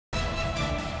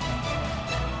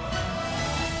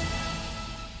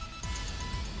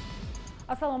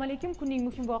Assalomu alaykum. Kunning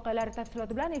muhim voqealari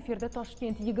tafsiloti bilan efirda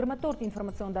Toshkent 24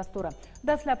 informatsion dasturi.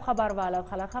 Dastlab xabar va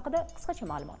lavhalar haqida qisqacha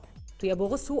ma'lumot.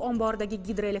 Tuyabog'i suv omboridagi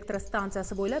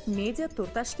gidroelektrostansiyasi bo'ylab media tur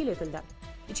tashkil etildi.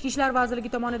 Ichki ishlar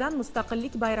vazirligi tomonidan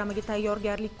Mustaqillik bayramiga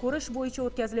tayyorgarlik ko'rish bo'yicha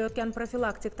o'tkazilayotgan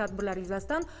profilaktik tadbirlar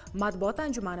yuzasidan matbuot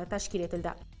anjumani tashkil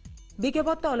etildi.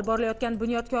 Bekobodda olib borilayotgan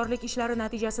bunyodkorlik ishlari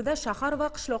natijasida shahar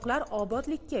va qishloqlar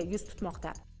obodlikka yuz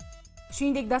tutmoqda.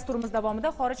 Shuningdek, dasturimiz davomida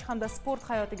xorij hamda sport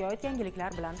hayotiga oid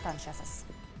yangiliklar bilan tanishasiz.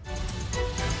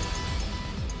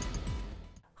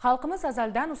 Xalqimiz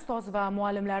azaldan ustoz va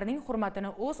muallimlarning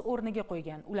hurmatini o'z o'rniga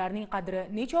qo'ygan, ularning qadri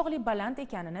nechog'li baland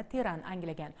ekanini teran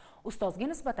anglagan, ustozga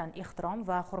nisbatan ehtirom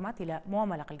va hurmat ila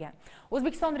muomala qilgan.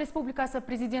 O'zbekiston Respublikasi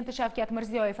Prezidenti Shavkat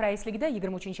Mirziyoyev raisligida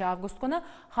 23-avgust kuni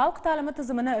xalq ta'limi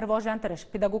tizimini rivojlantirish,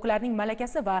 pedagoglarning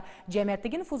malakasi va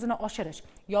jamiyatdagi nufuzini oshirish,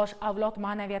 yosh avlod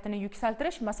ma'naviyatini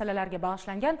yuksaltirish masalalarga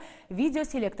bag'ishlangan video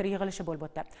selektor yig'ilishi bo'lib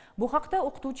o'tdi. Bu haqda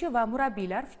o'qituvchi va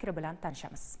murabbiylar fikri bilan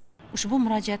tanishamiz. Ushbu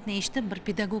murojaatni eshitib, bir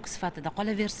pedagog sifatida,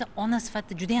 qolaversa ona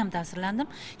sifatida juda ham ta'sirlandim.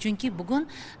 Chunki bugun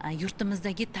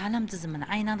yurtimizdagi ta'lim tizimini,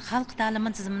 aynan xalq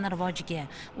ta'limi tizimini rivojiga,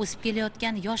 o'sib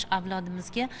kelayotgan yosh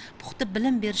avlodimizga puxta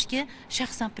bilim berishga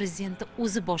shaxsan prezidentni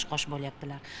o'zi bosh-qosh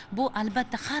bo'lyaptilar. Bu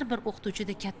albatta har bir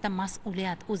o'qituvchida katta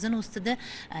mas'uliyat, o'zini ustida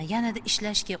yanada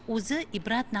ishlashga, o'zi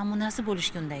ibrat namunasi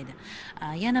bo'lishga undaydi.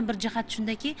 Yana bir jihat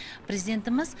shundaki,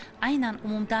 prezidentimiz aynan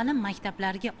umumta'lim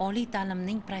maktablariga oliy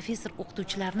ta'limning professor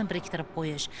o'qituvchilarini biriktirib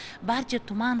qo'yish, barcha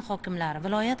tuman hokimlari,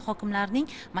 viloyat hokimlarining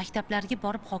maktablarga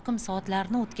borib hokim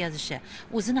soatlarini o'tkazishi,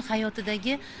 o'zini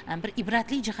hayotidagi bir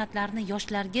ibratli jihatlarni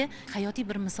yoshlarga hayotiy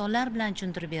bir misollar bilan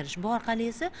tushuntirib berish. Bu orqali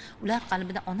esa ular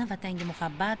qalbida ona vatanga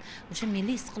muhabbat, o'sha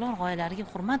milliy istiqlol g'oyalariga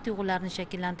hurmat tuyg'ularini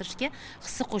shakllantirishga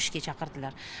hissa qo'shishga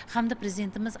chaqirdilar. Hamda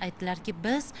prezidentimiz aytdilarki,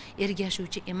 biz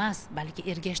ergashuvchi emas, balki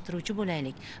ergashtiruvchi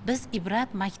bo'laylik. Biz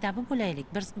ibrat maktabi bo'laylik.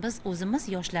 Biz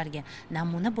o'zimiz yoshlarga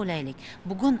namuna bo'laylik.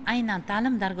 Bugun aynan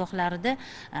ta'lim dargohlarida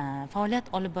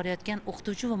faoliyat olib borayotgan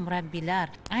o'qituvchi va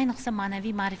murabbiylar, ayniqsa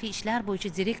ma'naviy ma'rifiy ishlar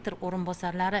bo'yicha direktor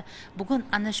o'rinbosarlari bugun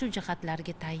ana shu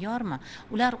jihatlarga tayyormi?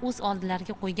 Ular o'z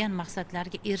oldilariga qo'ygan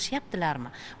maqsadlarga erishyaptilarmi?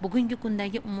 Bugungi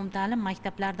kundagi umumta'lim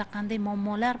maktablarda qanday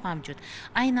muammolar mavjud?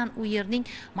 Aynan u yerning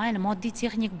mayli moddiy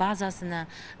texnik bazasini,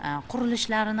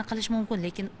 qurilishlarini qilish mumkin,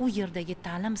 lekin u yerdagi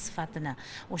ta'lim sifatini,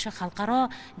 o'sha xalqaro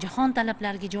jahon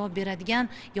talablariga javob beradigan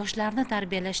yoshlarni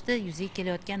tarbiyalashda yuzaga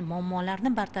kelayotgan muammolarni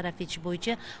bartaraf etish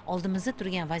bo'yicha oldimizda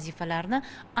turgan vazifalarni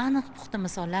aniq puxta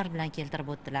misollar bilan keltirib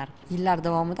o'tdilar. Yillar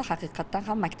davomida haqiqatdan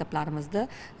ham maktablarimizda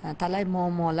talay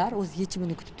muammolar o'z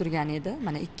yechimini kutib turgan edi.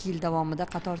 Mana 2 yil davomida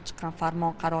qator chiqqan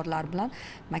farmon qarorlar bilan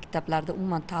maktablarda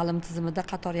umuman ta'lim tizimida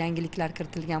qator yangiliklar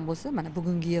kiritilgan bo'lsa, mana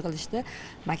bugungi yig'ilishda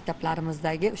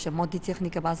maktablarimizdagi o'sha moddiy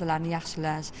texnika bazalarini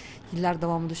yaxshilash, yillar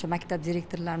davomida o'sha maktab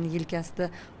direktorlarining yelkasida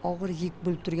og'ir yuk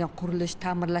bo'lib turgan qurilish,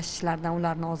 ta'mirlash ishlaridan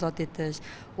ularni ozod etish,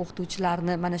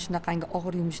 o'qituvchilarni mana shunaqangi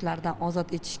og'ir yumushlardan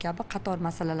ozod etish kabi qator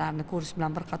masalalarni ko'rish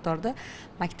bilan bir qatorda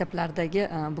maktablardagi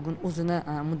bugun o'zini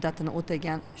muddatini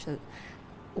o'tagan o'sha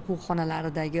o'quv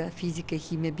xonalaridagi fizika,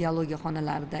 ximiya, biologiya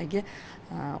xonalaridagi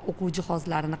o'quv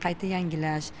jihozlarini qayta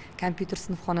yangilash, kompyuter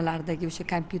sinfxonalaridagi o'sha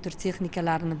kompyuter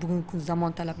texnikalarini bugungi kun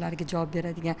zamon talablariga javob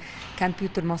beradigan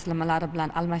kompyuter moslamalari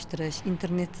bilan almashtirish,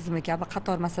 internet tizimi kabi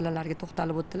qator masalalarga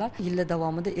to'xtalib o'tdilar. Yillar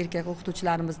davomida erkak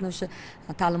o'qituvchilarimizni o'sha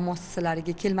ta'lim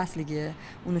muassasalariga kelmasligi,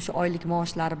 uni o'sha oylik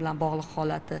maoshlari bilan bog'liq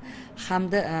holati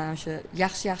hamda o'sha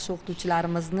yaxshi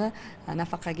o'qituvchilarimizni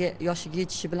nafaqaga yoshiga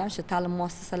yetishi bilan o'sha ta'lim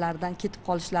muassasalaridan ketib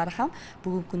qolishlari ham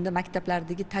bugungi kunda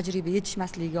maktablardagi tajriba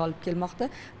yetishmasligiga olib kelmoqda.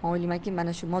 Men o'ylaymanki,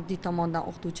 mana shu moddiy tomondan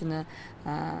o'qituvchini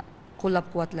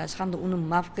qo'llab-quvvatlash hamda uni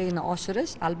mavqeini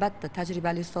oshirish, albatta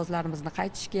tajribali ustozlarimizni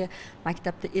qaytishga,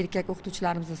 maktabda erkak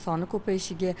o'qituvchilarimizning soni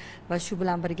ko'payishiga va shu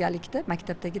bilan birgalikda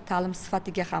maktabdagi ta'lim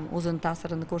sifatiga ham o'zini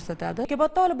ta'sirini ko'rsatadi.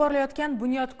 Bekobodda olib borilayotgan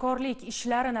bunyodkorlik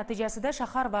ishlari natijasida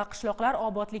shahar va qishloqlar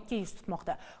obodlikka yuz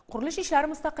tutmoqda. Qurilish ishlari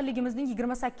mustaqilligimizning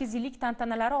 28 yillik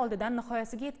tantanalari oldidan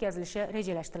nihoyasiga yetkazilishi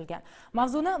rejalashtirilgan.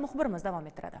 Mavzuni muxbirimiz davom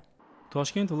ettiradi.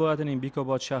 Toshkent viloyatining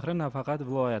Bekobod shahri nafaqat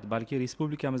viloyat, balki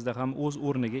respublikamizda ham o'z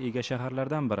o'rniga ega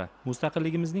shaharlardan biri.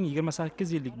 Mustaqilligimizning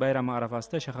 28 yillik bayrami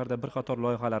arafasida shaharda bir qator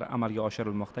loyihalar amalga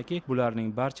oshirilmoqdaki, bularning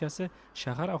barchasi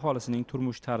shahar aholisining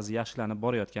turmush tarzi yaxshilanib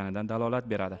borayotganidan dalolat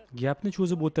beradi. Gapni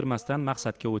cho'zib o'tirmasdan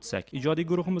maqsadga o'tsak, ijodiy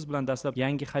guruhimiz bilan dastlab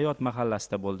Yangi hayot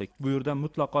mahallasida bo'ldik. Bu yerda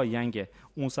mutlaqo yangi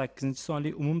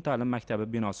 18-sonli umumta'lim maktabi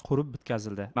binosi qurib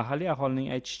bitkazildi. Mahalliy aholining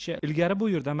aytishicha, ilgari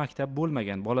bu yerda maktab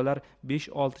bo'lmagan. Bolalar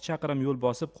 5-6 chaqirim yo'l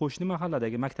bosib qo'shni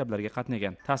mahalladagi maktablarga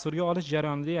qatnagan. Tasvirga olish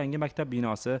jarayonida yangi maktab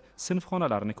binosi, sinf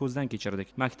xonalarini ko'zdan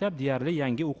kechirdik. Maktab deyarli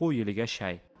yangi o'quv yiliga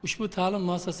shay. Ushbu ta'lim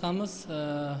muassasamiz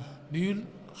bu yil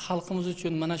xalqimiz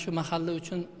uchun, mana shu mahalla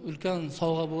uchun ulkan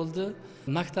sovg'a bo'ldi.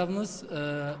 Maktabimiz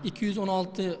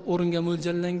 216 o'ringa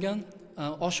mo'ljallangan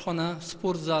oshxona,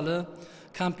 sport zali,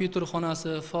 kompyuter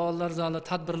xonasi, faollar zali,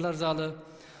 tadbirlar zali,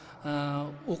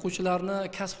 o'quvchilarni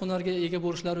kasb hunarga ega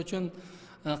bo'lishlari uchun,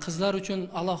 qizlar uchun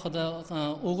alohida,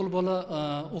 o'g'il bola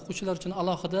o'quvchilar uchun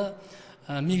alohida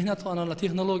mehnat xonalar,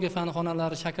 texnologiya fani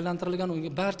xonalari shakllantirilgan.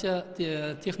 Unga barcha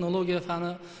texnologiya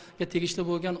faniga tegishli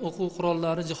bo'lgan o'quv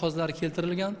qurollari, jihozlari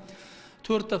keltirilgan.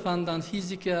 4 ta fandan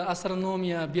fizika,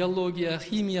 astronomiya, biologiya,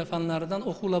 ximiya fanlaridan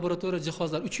o'quv laboratoriya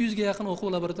jihozlari, 300 ga yaqin o'quv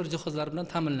laboratoriya jihozlari bilan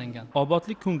ta'minlangan.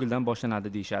 Obodlik ko'ngildan boshlanadi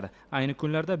deyshadi. Ayni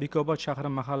kunlarda Bekobod shahri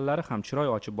mahallalari ham chiroy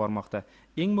ochib bormoqda.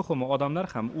 Eng muhimi, odamlar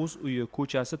ham o'z uyi,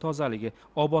 ko'chasi tozaligi,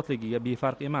 obodligiga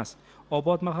befarq emas.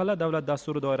 Obod mahalla davlat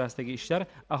dasturi doirasidagi ishlar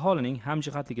aholining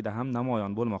hamjihatligida ham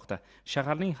namoyon bo'lmoqda.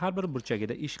 Shaharning har bir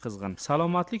burchagida ish qizg'in.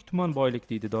 Salomatlik tuman boylik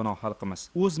deydi dono xalqimiz.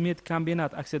 O'zmed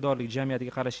kombinat aksiyadorlik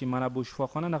jamiyatiga qarashli mana bu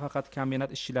shifoxona nafaqat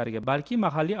kombinat ishchilariga, balki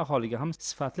mahalliy aholiga ham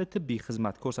sifatli tibbiy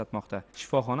xizmat ko'rsatmoqda.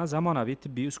 Shifoxona zamonaviy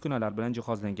tibbiy uskunalar bilan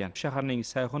jihozlangan. Shaharning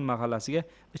Sayxun mahallasiga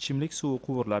ichimlik suvi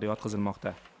quvurlari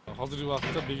yotqizilmoqda. Hozirgi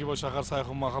vaqtda Bekobod shahar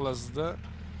Sayxun mahallasida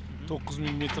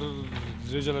 9000 metr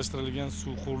rejalashtirilgan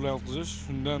suv quvurlari yotqizish,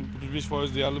 shundan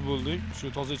 35% deyarli bo'ldik.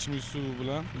 Shu toza ichimlik suvi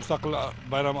bilan Mustaqillik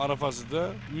bayrami arafasida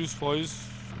 100%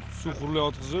 suv quvurlari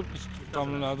yotqizib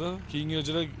ta'minlanadi. Keyingi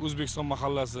rejalar O'zbekiston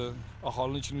mahallasi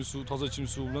aholini ichimlik suvi, toza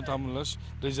ichimlik suvi bilan ta'minlash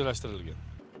rejalashtirilgan.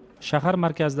 Shahar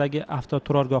markazidagi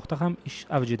avtoturargohda ham ish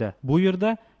avjida. Bu yerda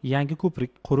yangi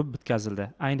ko'prik qurib bitkazildi.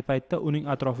 Ayni paytda uning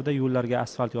atrofida yo'llarga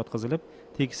asfalt yotqizilib,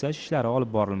 tekislash ishlari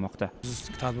olib borilmoqda. Biz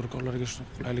tadbirkorlarga shu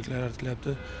qulayliklar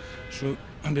yaratilyapti. Shu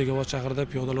Bekobod shahrida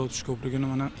piyodalar o'tish ko'prigini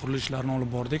mana qurilish ishlarini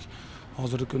olib bordik.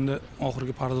 Hozirgi kunda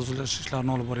oxirgi pardozlash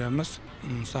ishlarini olib boryapmiz.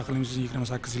 Mustaqilligimizning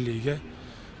 28 yilligiga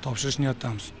topshirish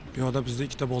niyatdamiz. Piyoda bizda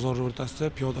ikkita bozor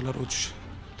o'rtasida piyodalar o'tish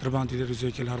tirbandliklar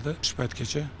yuzaga kelardi. Shu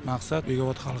paytgacha maqsad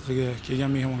Bekobod xalqiga,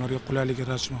 kelgan mehmonlarga qulaylik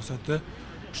yaratish maqsadida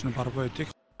shuni barpo etdik.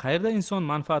 Qayerda inson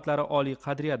manfaatlari oliy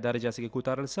qadriyat darajasiga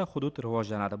ko'tarilsa, hudud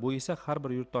rivojlanadi. Bu esa har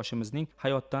bir yurtdoshimizning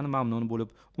hayotdan mamnun bo'lib,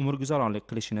 umrguzaronlik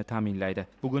qilishini ta'minlaydi.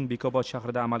 Bugun Bekobod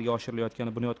shahrida amalga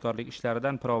oshirilayotgan bunyodkorlik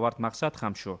ishlaridan pirovard maqsad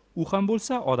ham shu. U ham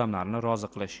bo'lsa odamlarni rozi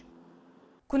qilish.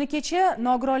 Kuni kecha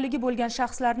nogironligi bo'lgan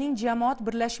shaxslarning jamoat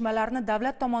birlashmalarini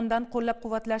davlat tomonidan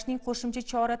qo'llab-quvvatlashning qo'shimcha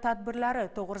chora-tadbirlari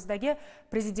to'g'risidagi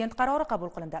prezident qarori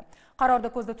qabul qilindi. Qarorda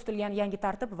ko'zda tutilgan yangi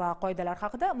tartib va qoidalar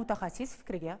haqida mutaxassis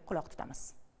fikriga quloq tutamiz.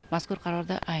 Mazkur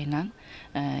qarorda aynan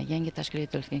yangi tashkil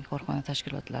etilgan korxona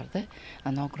tashkilotlarida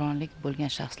nogironlik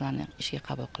bo'lgan shaxslarni ishga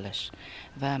qabul qilish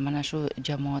va mana shu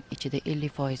jamoat ichida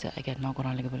 50% agar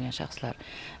nogironligi bo'lgan shaxslar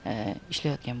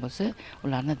ishlayotgan bo'lsa,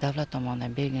 ularni davlat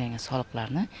tomonidan belgilangan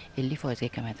soliqlarni 50%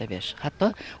 ga kamaytirib berish.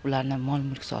 Hatto ularni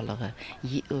mol-mulk solig'i,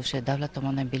 o'sha davlat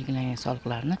tomonidan belgilangan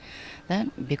soliqlarni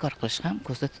bekor qilish ham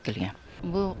ko'zda tutilgan.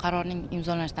 Bu qarorning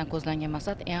imzolanishidan ko'zlangan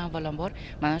maqsad eng avvalambor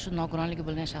mana shu nogironligi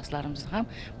bo'lgan shaxslarimiz ham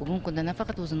bugungi kunda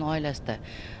nafaqat o'zining oilasida,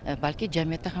 balki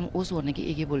jamiyatda ham o'z o'rniga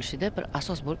ega bo'lishida bir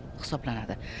asos bo'lib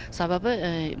hisoblanadi. Sababi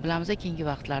bilamiz, keyingi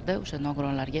vaqtlarda o'sha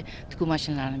nogironlarga tikuv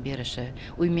mashinalarini berishi,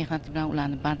 uy mehnati bilan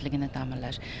ularning bandligini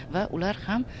ta'minlash va ular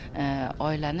ham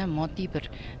oilani moddiy bir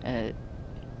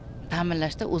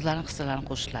ta'minlashda o'zlarining hissalarini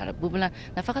qo'shishlari. Bu bilan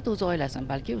nafaqat o'z oilasini,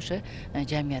 balki o'sha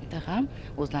jamiyatda ham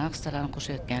o'zlarining hissalarini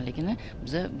qo'shayotganligini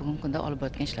biz bugungi kunda olib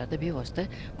borayotgan ishlarda bevosita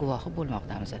guvohi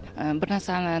bo'lmoqdamiz. Bir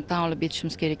narsani tan olib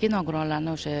aytishimiz kerakki,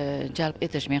 nogironlarni o'sha jalb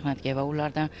etish mehnatga va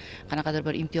ulardan qanaqadir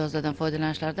bir imtiyozlardan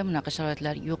foydalanishlarida bunaqa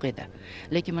sharoitlar yo'q edi.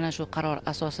 Lekin mana shu qaror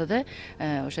asosida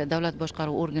o'sha davlat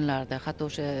boshqaruv organlarida, hatto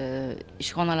o'sha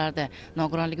ishxonalarda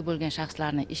nogironligi bo'lgan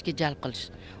shaxslarni ishga jalb qilish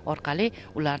orqali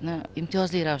ularni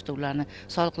imtiyozli ravishda ularni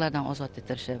soliqlardan ozod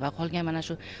etilishi va qolgan mana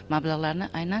shu mablag'larni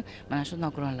aynan mana shu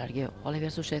nogironlarga,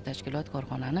 qolaversa o'sha tashkilot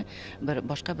korxonani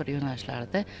boshqa bir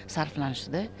yo'nalishlarida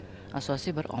sarflanishida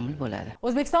asosiy bir omil bo'ladi.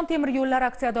 O'zbekiston temir yo'llari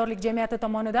aksiyadorlik jamiyati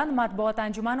tomonidan matbuot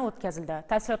anjumani o'tkazildi.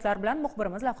 Tafsilotlar bilan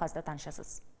muxbirimiz lavhasida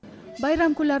tanishasiz.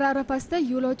 Bayram kunlari arafasida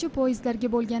yo'lovchi poyezdlarga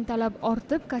bo'lgan talab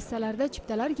ortib, kassalarda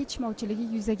chiptalar yetishmovchiligi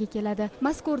yuzaga keladi.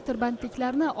 Mazkur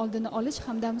tirbandliklarni oldini olish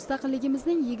hamda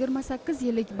mustaqilligimizning 28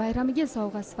 yillik bayramiga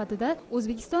sovg'a sifatida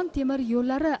O'zbekiston temir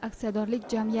yo'llari aksiyadorlik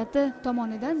jamiyati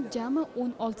tomonidan jami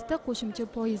 16 ta qo'shimcha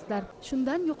poyezdlar,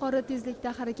 shundan yuqori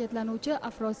tezlikda harakatlanuvchi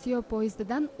Afrosiyo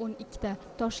poyezdidan 12 ta,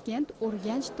 Toshkent,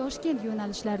 Urganch, Toshkent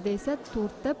yo'nalishlarida esa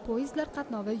 4 ta poyezdlar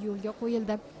qatnovi yo'lga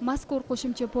qo'yildi. Mazkur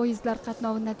qo'shimcha poyezdlar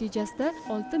qatnovi natijasida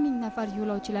 6000 nafar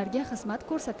yo'lovchilarga xizmat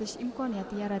ko'rsatish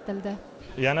imkoniyati yaratildi.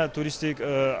 Yana turistik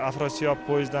Afrosiyo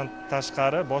poyezddan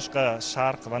tashqari boshqa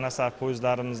Sharq va Nasaf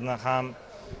poyezdlarimizni ham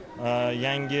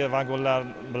yangi vagonlar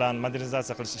bilan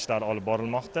modernizatsiya qilish ishlari olib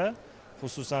borilmoqda.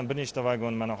 xususan bir nechta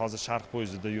vagon mana hozir Sharq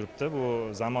poyezdida yuribdi.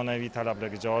 Bu zamonaviy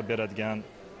talablarga javob beradigan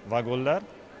vagonlar.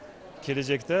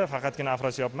 Kelajakda faqatgina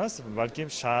Afrosiyob emas, balki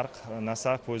Sharq,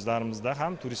 Nasaf poyezdlarimizda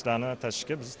ham turistlarni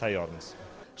tashishga biz tayyormiz.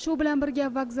 Shu bilan birga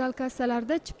vokzal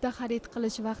kassalarida chipta xarid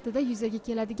qilish vaqtida yuzaga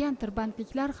keladigan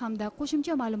tirbandliklar hamda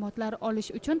qo'shimcha ma'lumotlar olish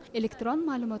uchun elektron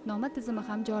ma'lumotnoma tizimi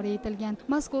ham joriy etilgan.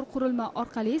 Mazkur qurilma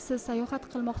orqali siz sayohat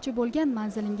qilmoqchi bo'lgan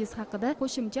manzilingiz haqida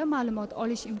qo'shimcha ma'lumot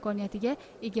olish imkoniyatiga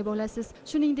ega bo'lasiz.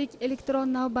 Shuningdek,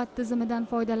 elektron navbat tizimidan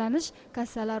foydalanish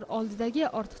kassalar oldidagi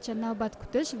ortiqcha navbat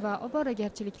kutish va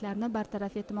ovoragarchiliklarni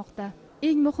bartaraf etmoqda.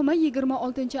 Eng muhimi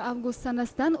 26 avgust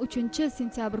sanasidan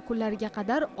 3-sentyabr kunlariga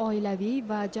qadar oilaviy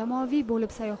va jamoaviy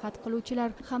bo'lib sayohat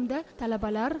qiluvchilar hamda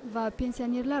talabalar va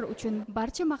pensionerlar uchun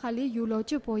barcha mahalliy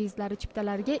yo'lovchi poyezdlari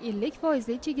chiptalariga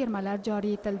 50% chegirmalar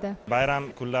joriy etildi.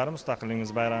 Bayram kunlari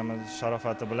Mustaqilligimiz bayrami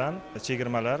sharofati bilan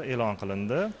chegirmalar e'lon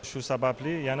qilindi. Shu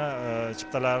sababli yana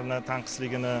chiptalarni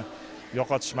tanqisligini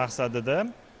yo'qotish maqsadida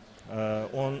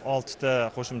 16 ta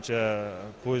qo'shimcha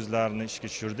poyezdlarni ishga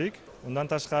tushirdik. Undan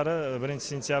tashqari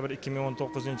 1-sentyabr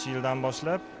 2019-yildan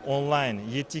boshlab onlayn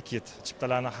e-ticket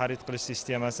chiptalarni xarid qilish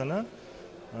sistemasini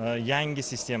yangi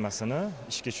sistemasini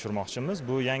ishga tushirmoqchimiz.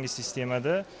 Bu yangi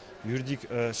sistemada yuridik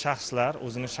shaxslar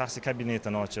o'zining shaxsiy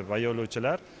kabinetini ochib va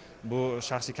yo'lovchilar bu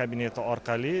shaxsiy kabineti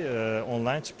orqali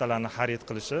onlayn chiptalarni xarid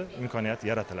qilishi imkoniyat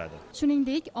yaratiladi.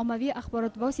 Shuningdek, ommaviy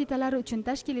axborot vositalari uchun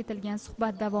tashkil etilgan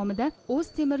suhbat davomida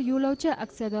O'z temir yo'lovchi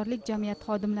aksiyadorlik jamiyati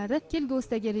xodimlari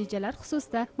kelgusidagi rejalar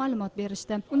xususida ma'lumot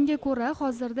berishdi. Unga ko'ra,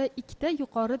 hozirda 2 ta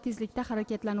yuqori tezlikda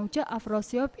harakatlanuvchi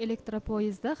Afrosiyob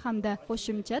elektropoyezdi hamda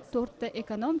qo'shimcha 4 ta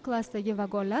ekonom klassdagi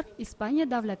vagonlar Ispaniya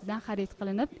davlatidan xarid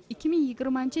qilinib,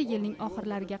 2020-yilning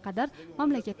oxirlariga qadar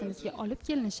mamlakatimizga olib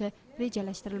kelinishi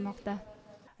rejalashtirilmoqda.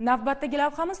 Navbatdagi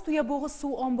lavhamiz Tuyabog'i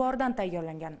suv omboridan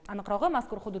tayyorlangan. Aniqrog'i,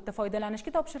 mazkur hududda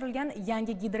foydalanishga topshirilgan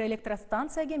yangi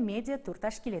gidroelektrostansiyaga media tur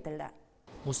tashkil etildi.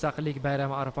 Mustaqillik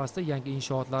bayrami arafasida yangi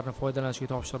inshootlarni foydalanishga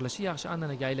topshirilishi yaxshi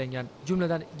an'anaga aylangan.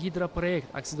 Jumladan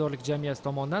Gidroproyekt aksiyadorlik jamiyati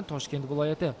tomonidan Toshkent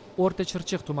viloyati O'rta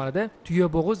Chirchiq tumanida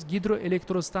Tuyabog'iz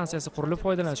gidroelektrostansiyasi qurilib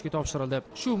foydalanishga topshirildi.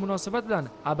 Shu munosabat bilan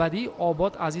abadiy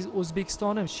obod aziz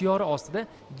O'zbekistonim shiori ostida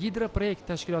Gidroproyekt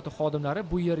tashkiloti xodimlari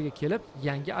bu yerga kelib,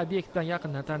 yangi ob'ekt bilan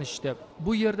yaqindan tanishishdi.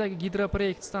 Bu yerdagi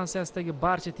Gidroproyekt stansiyasidagi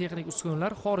barcha texnik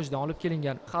uskunalar xorijdan olib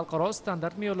kelingan, xalqaro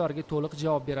standart me'yorlarga to'liq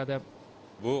javob beradi.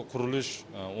 Bu qurilish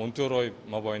 14 oy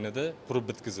mobaynida qurib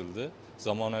bitkazildi.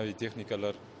 Zamonaviy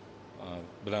texnikalar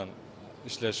bilan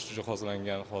ishlash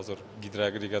jihozlangan hozir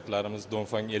gidroagregatlarimiz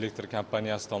Donfang elektr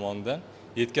kompaniyasi tomonidan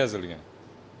yetkazilgan.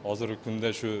 Hozirgi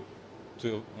kunda shu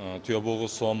Tuyabog'i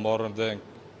suv omboridan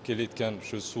kelayotgan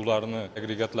shu suvlarni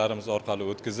agregatlarimiz orqali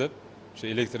o'tkazib, shu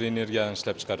elektr energiyani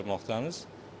ishlab chiqarmoqdamiz.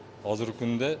 Hozirgi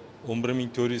kunda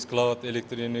 11400 kilovatt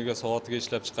elektr energiya soatiga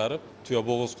ishlab chiqarib,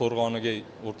 Tuyabog'iz qo'rg'oniga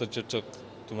O'rta Chirchiq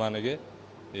tumaniga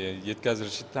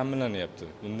yetkazilishi ta'minlanyapti.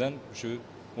 Bundan shu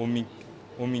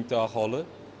 10 mingta aholi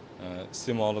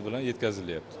iste'moli bilan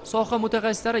yetkazilyapti. Soha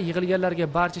mutaxassislari yig'ilganlarga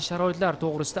barcha sharoitlar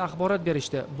to'g'risida axborot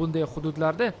berishdi. Bunday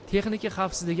hududlarda texnika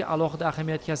xavfsizligi alohida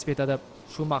ahamiyat kasb etadi.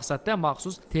 Shu maqsadda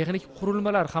maxsus texnik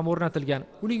qurilmalar ham o'rnatilgan.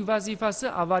 Uning vazifasi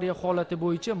avariya holati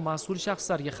bo'yicha mas'ul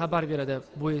shaxslarga xabar beradi.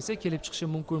 Bu esa kelib chiqishi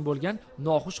mumkin bo'lgan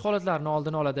noxush holatlarni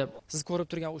oldini oladi. Siz ko'rib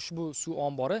turgan ushbu suv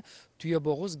ombori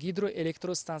Tuyabog'iz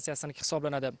gidroelektrostansiyasining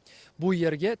hisoblanadi. Bu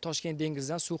yerga Toshkent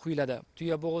dengizidan suv quyiladi.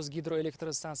 Tuyabog'iz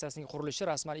gidroelektrostansiyasining qurilishi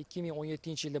rasman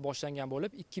 2017-yilda boshlangan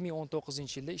bo'lib,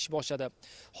 2019-yilda ish boshladi.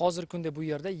 Hozirgi kunda bu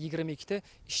yerda 22 ta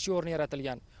ishchi o'rni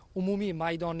yaratilgan. Umumiy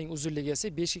maydonning uzunligi esa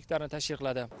 5 gektarni tashkil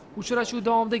qiladi. Uchrashuv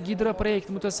davomida Gidroproyekt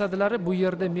mutasaddilari bu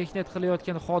yerda mehnat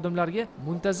qilayotgan xodimlarga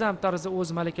muntazam tarzda o'z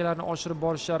malakalarini oshirib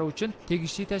borishlari uchun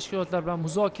tegishli tashkilotlar bilan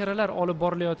muzokaralar olib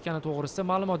borilayotgani to'g'risida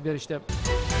ma'lumot berishdi.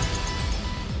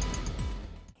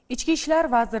 Ichki ishlar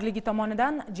vazirligi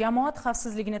tomonidan jamoat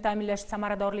xavfsizligini ta'minlash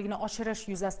samaradorligini oshirish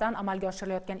yuzasidan amalga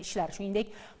oshirilayotgan ishlar,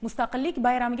 shuningdek, Mustaqillik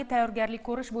bayramiga tayyorgarlik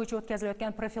ko'rish bo'yicha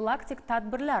o'tkaziladigan profilaktik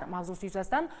tadbirlar mavzusi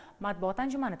yuzasidan matbuot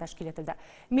anjumani tashkil etildi.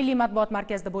 Milliy matbuot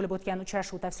markazida bo'lib o'tgan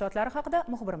uchrashuv tafsilotlari haqida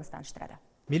muxbirimiz tanishtiradi.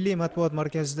 Milliy matbuot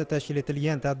markazida tashkil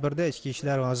etilgan tadbirda Ichki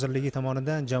ishlar vazirligi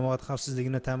tomonidan jamoat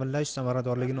xavfsizligini ta'minlash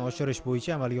samaradorligini oshirish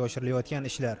bo'yicha amalga oshirilayotgan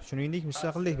ishlar, shuningdek,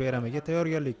 Mustaqillik bayramiga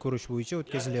tayyorgarlik ko'rish bo'yicha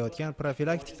o'tkazilayotgan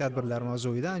profilaktik tadbirlar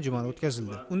mavzuida anjuman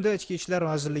o'tkazildi. Unda Ichki ishlar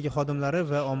vazirligi xodimlari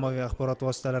va ommaviy axborot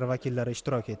vositalari vakillari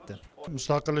ishtirok etdi.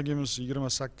 Mustaqilligimiz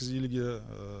 28-yilgi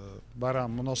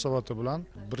bayram munosabati bilan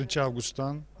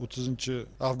 1-avgustdan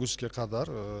 30-avgustga qadar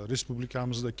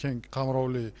respublikamizda keng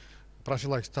qamrovli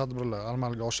profilaktik tadbirlar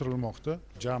amalga oshirilmoqda.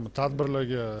 Jami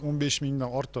tadbirlarga 15 mingdan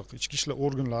ortiq ichki ishlar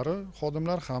organlari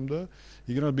xodimlar hamda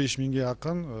 25 mingga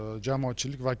yaqin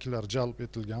jamoatchilik vakillari jalb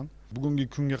etilgan. Bugungi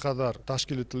kunga qadar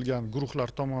tashkil etilgan guruhlar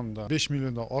tomonidan 5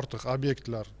 milliondan ortiq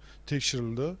obyektlar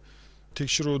tekshirildi.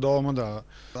 Tekshiruv davomida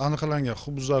aniqlangan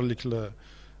huquqbuzarliklar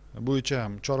bo'yicha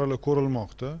ham choralar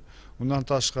ko'rilmoqda. Bundan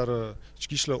tashqari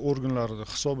ichki ishlar organlarida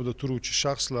hisobida turuvchi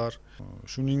shaxslar,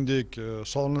 shuningdek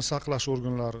sog'liqni saqlash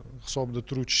organlari hisobida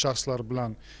turuvchi shaxslar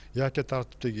bilan yakka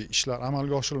tartibdagi ishlar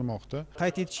amalga oshirilmoqda.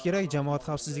 Qayd etish kerak, jamoat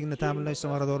xavfsizligini ta'minlash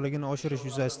samaradorligini oshirish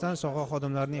yuzasidan soha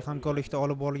xodimlarining hamkorlikda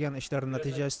olib borilgan ishlari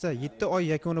natijasida 7 oy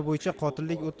yakuni bo'yicha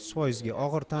qotillik 30%, ga,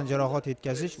 og'ir tan jarohat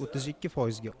yetkazish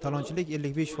 32%, ga, talonchilik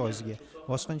 55%, ga,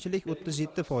 bosqinchilik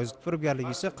 37%,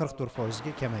 firibgarlik esa 44%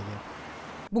 ga kamaygan.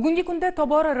 Bugungi kunda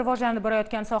tobora rivojlanib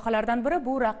borayotgan sohalardan biri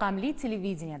bu raqamli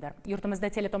televideniyadir. Yurtimizda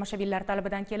teletomoshabinlar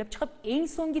talabidan kelib chiqib, eng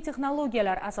so'nggi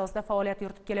texnologiyalar asosida faoliyat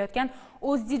yuritib kelayotgan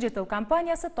O'zdigital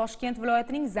kompaniyasi Toshkent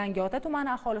viloyatining Zangiota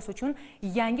tumani aholisi uchun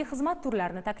yangi xizmat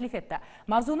turlarini taklif etdi.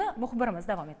 Mavzuni muxbirimiz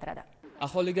davom ettiradi.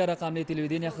 Aholiga raqamli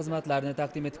televideniya xizmatlarini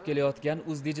taqdim etib kelayotgan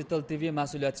O'zdigital TV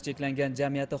mas'uliyati cheklangan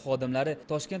jamiyati xodimlari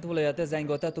Toshkent viloyati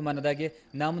Zangiota tumanidagi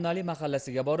namunali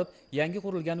mahallasiga borib, yangi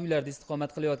qurilgan uylarda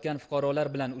istiqomat qilayotgan fuqarolar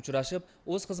bilan uchrashib,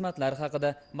 o'z xizmatlari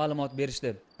haqida ma'lumot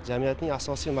berishdi. Jamiyatning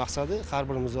asosiy maqsadi har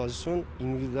bir mijoz uchun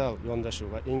individual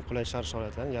yondashuv va eng qulay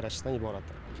shart-sharoitlarni yaratishdan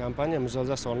iboratdir. Kompaniya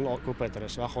mijozlar sonini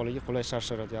ko'paytirish va aholiga qulay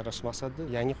shart-sharoit yaratish maqsadida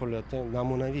yangi qurilayotgan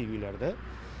namunaviy uylarda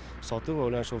sotuv va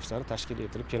ulanish ofislari tashkil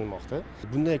etilib kelmoqda.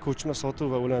 Bunday ko'chma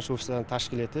sotuv va ulanish ofislarini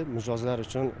tashkil etib, mijozlar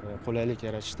uchun qulaylik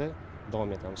yaratishda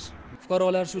davom etamiz.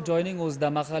 Fuqarolar shu joyning o'zida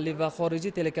mahalliy va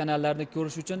xorijiy telekanallarni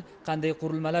ko'rish uchun qanday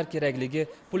qurilmalar kerakligi,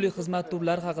 pulli xizmat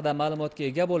turlari haqida ma'lumotga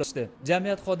ega bo'lishdi.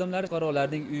 Jamiyat xodimlari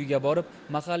fuqarolarning uyiga borib,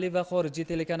 mahalliy va xorijiy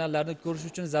telekanallarni ko'rish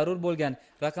uchun zarur bo'lgan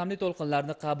raqamli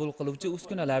to'lqinlarni qabul qiluvchi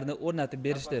uskunalarni o'rnatib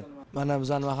berishdi. Mana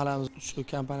bizning mahallamiz shu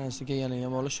kompaniyasiga kelganiga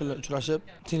bo'lib, shular uchrashib,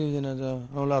 televideniyada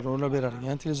ularni o'rnab berar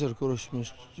ekan, televizor ko'rishimiz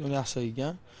yaxshi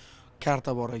ekan,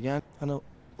 karta bor ekan. Ana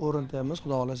o'rnatamiz,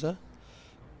 xudo xolasa.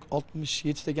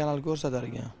 67 ta kanal ko'rsatar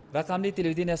ekan. Raqamli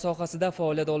televideniya sohasida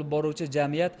faoliyat olib boruvchi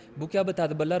jamiyat bu kabi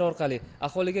tadbirlar orqali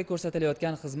aholiga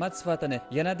ko'rsatilayotgan xizmat sifatini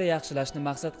yanada yaxshilashni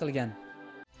maqsad qilgan.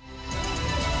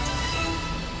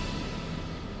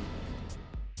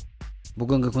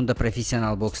 Bugungi kunda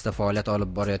professional boksda faoliyat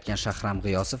olib borayotgan Shahram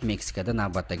G'iyosov Meksikada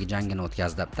navbatdagi jangini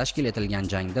o'tkazdi. Tashkil etilgan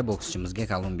jangda bokschimizga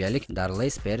kolumbiyalik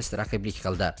Darleys Peres raqiblik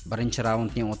qildi. Birinchi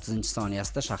raundning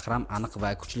 30-soniyasida Shahram aniq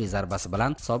va kuchli zarbasi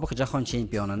bilan sobiq jahon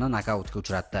chempionini nokautga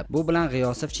uchratdi. Bu bilan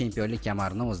G'iyosov chempionlik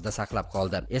kamarini o'zida saqlab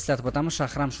qoldi. Eslatib o'tamiz,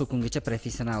 Shahram shu kungacha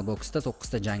professional boksda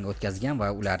 9 ta jang o'tkazgan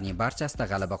va ularning barchasida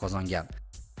g'alaba qozongan.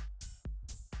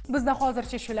 Bizda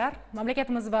hozircha shular.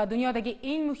 Mamlakatimiz va dunyodagi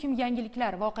eng muhim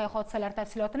yangiliklar, voqea hodisalar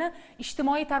tafsilotini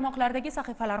ijtimoiy tarmoqlardagi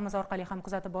sahifalarimiz orqali ham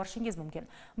kuzatib borishingiz mumkin.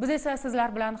 Biz esa sizlar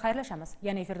bilan xayrlashamiz.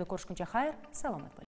 Yana efirda ko'rishguncha xayr, salomat bo'ling.